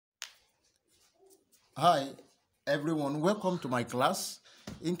Hi everyone, welcome to my class.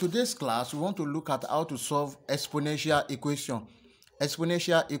 In today's class, we want to look at how to solve exponential equation.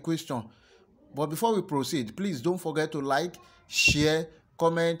 But before we proceed, please don't forget to like, share,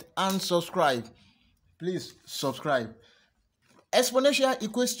 comment, and subscribe. Please subscribe. Exponential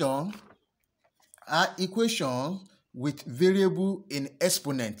equation are equations with variable in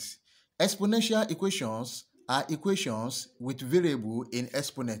exponent. Exponential equations are equations with variable in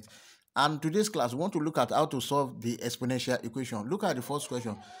exponent. And today's class, we want to look at how to solve the exponential equation. Look at the first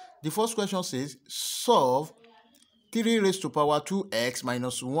question. The first question says, solve 3 raised to power 2x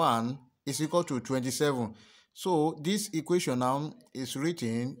minus 1 is equal to 27. So this equation now is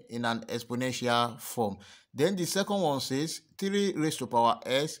written in an exponential form. Then the second one says 3 raised to power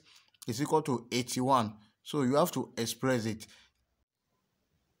s is equal to 81. So you have to express it.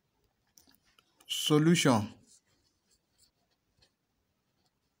 Solution.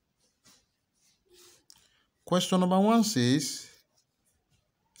 Question number 1 says,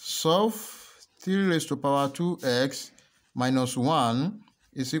 solve 3 raised to power 2x minus 1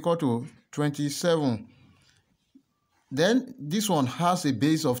 is equal to 27. Then this one has a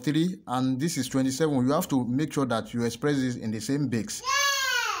base of 3 and this is 27. You have to make sure that you express this in the same base.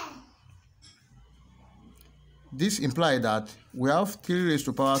 This implies that we have 3 raised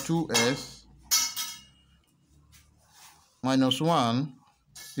to power 2s minus 1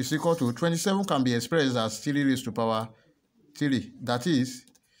 is equal to 27 can be expressed as 3 raised to power 3. That is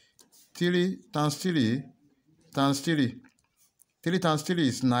 3 times 3 times 3. 3 times 3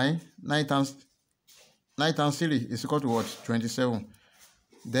 is 9. 9 times 3 is equal to what? 27.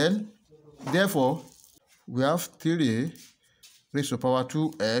 Then, therefore, we have 3 raised to power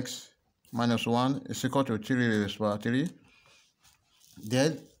 2x minus 1 is equal to 3 raised to power 3.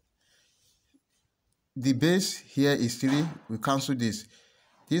 Then, the base here is 3. We cancel this.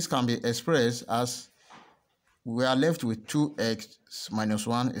 This can be expressed as we are left with 2x minus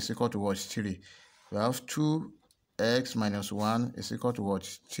 1 is equal to what? 3. We have 2x minus 1 is equal to what?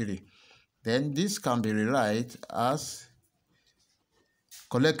 3. Then this can be rewritten as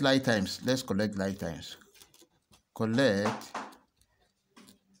collect like times. Let's collect like times. Collect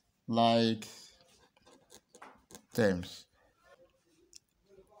like terms.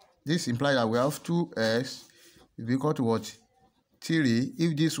 This implies that we have 2x is equal to what? 3.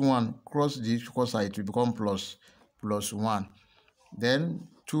 If this one cross the equal side, it will become plus 1. Then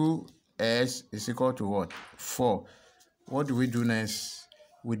 2s is equal to what? 4. What do we do next?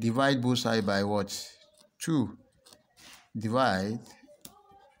 We divide both sides by what? 2. Divide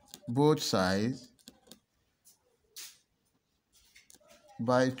both sides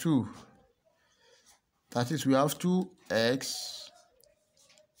by 2. That is, we have 2x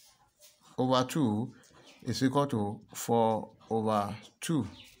over 2 is equal to 4 over 2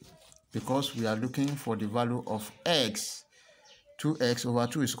 because we are looking for the value of x. 2x over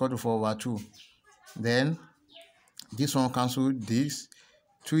 2 is equal to 4 over 2. Then this one cancel this.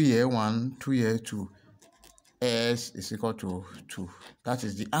 2 here 1, 2 here 2. S is equal to 2. That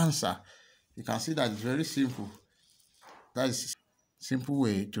is the answer. You can see that it's very simple. That is a simple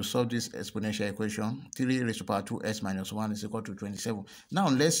way to solve this exponential equation. 3 raised to power 2s minus 1 is equal to 27. Now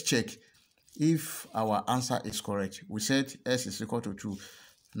let's check if our answer is correct. We said s is equal to 2.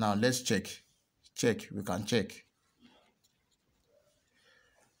 Now let's check. We can check.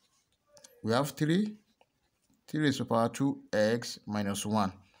 We have 3 raised to power 2x minus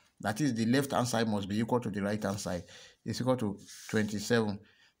 1. That is, the left hand side must be equal to the right hand side. It's equal to 27.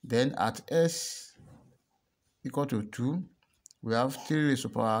 Then at s equal to 2, we have 3 raised to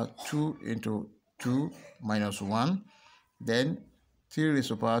power 2 into 2 minus 1. Then 3 raised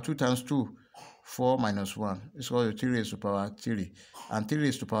to power 2 times 2, 4 minus 1 is equal to 3 raised to power 3. And 3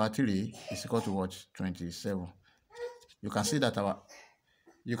 raised to power 3 is equal to what? 27. You can see that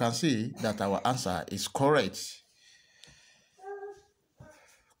our answer is correct.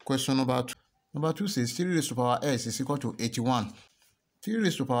 Question number 2. Number 2 says 3 raised to power s is equal to 81. 3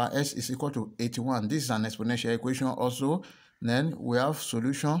 raised to power s is equal to 81. This is an exponential equation also. Then we have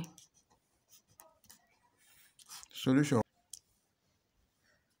solution.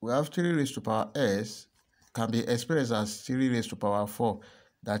 We have 3 raised to power s can be expressed as 3 raised to power 4.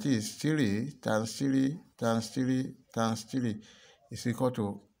 That is 3 times 3 times 3 times 3 is equal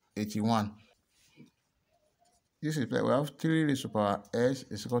to 81. This is where we have 3 raised to power s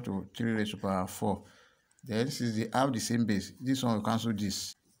is equal to 3 raised to power 4. Then since they have the same base, this one will cancel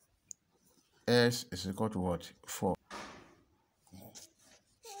this. S is equal to what? 4.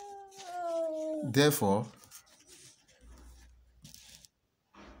 Therefore,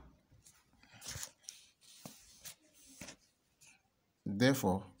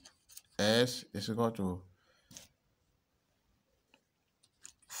 S is equal to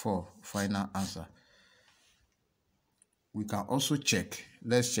 4. Final answer. We can also check.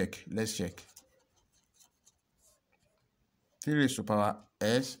 Let's check. 3 raised to power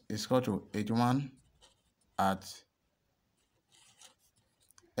S is equal to 81 at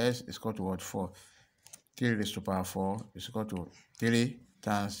S is equal to what? 4. 3 raised to power 4 is equal to 3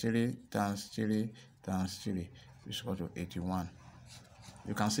 times 3 times 3 times 3 is equal to 81.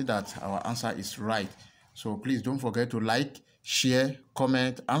 You can see that our answer is right. So please don't forget to like, share,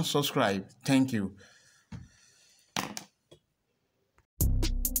 comment, and subscribe. Thank you.